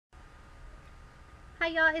Hi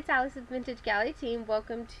y'all, it's Alice with Vintage Galley Team.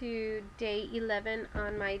 Welcome to day 11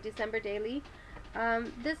 on my December daily.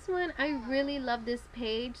 This one, I really love this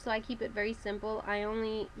page, so I keep it very simple. I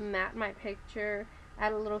only mat my picture,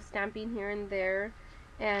 add a little stamping here and there,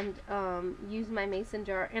 and use my mason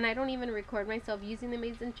jar. And I don't even record myself using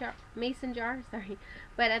the mason jar, sorry.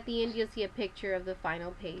 But at the end, you'll see a picture of the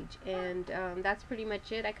final page, and that's pretty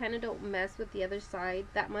much it. I kind of don't mess with the other side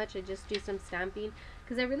that much. I just do some stamping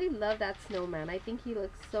because I really love that snowman. I think he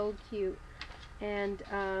looks so cute. And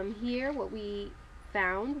here, what we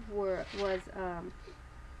found was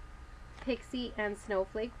Pixie and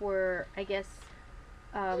Snowflake were, I guess,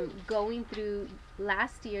 going through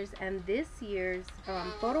last year's and this year's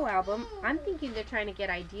photo album. I'm thinking they're trying to get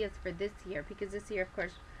ideas for this year, because this year, of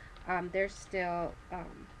course, they're still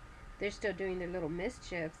doing their little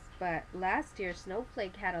mischiefs. But last year,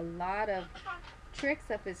 Snowflake had a lot of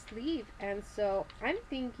tricks up his sleeve, and so I'm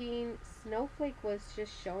thinking Snowflake was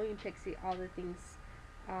just showing Pixie all the things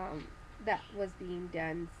that was being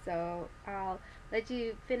done. So I'll let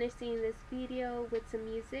you finish seeing this video with some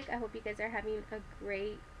music. I hope you guys are having a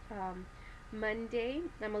great Monday.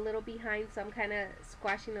 I'm a little behind, so I'm kind of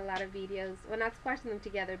squashing a lot of videos. Well, not squashing them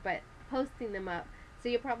together, but posting them up. So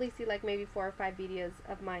you'll probably see like maybe 4 or 5 videos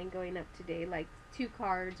of mine going up today, like 2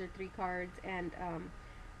 cards or 3 cards, and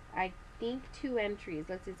I think 2 entries.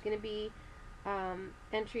 Let's see, it's going to be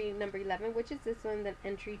entry number 11, which is this one, then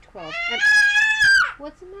entry 12. And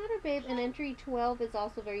what's the matter, babe? And entry 12 is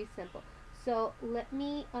also very simple. So let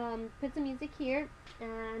me put some music here,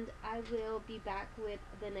 and I will be back with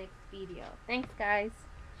the next video. Thanks, guys.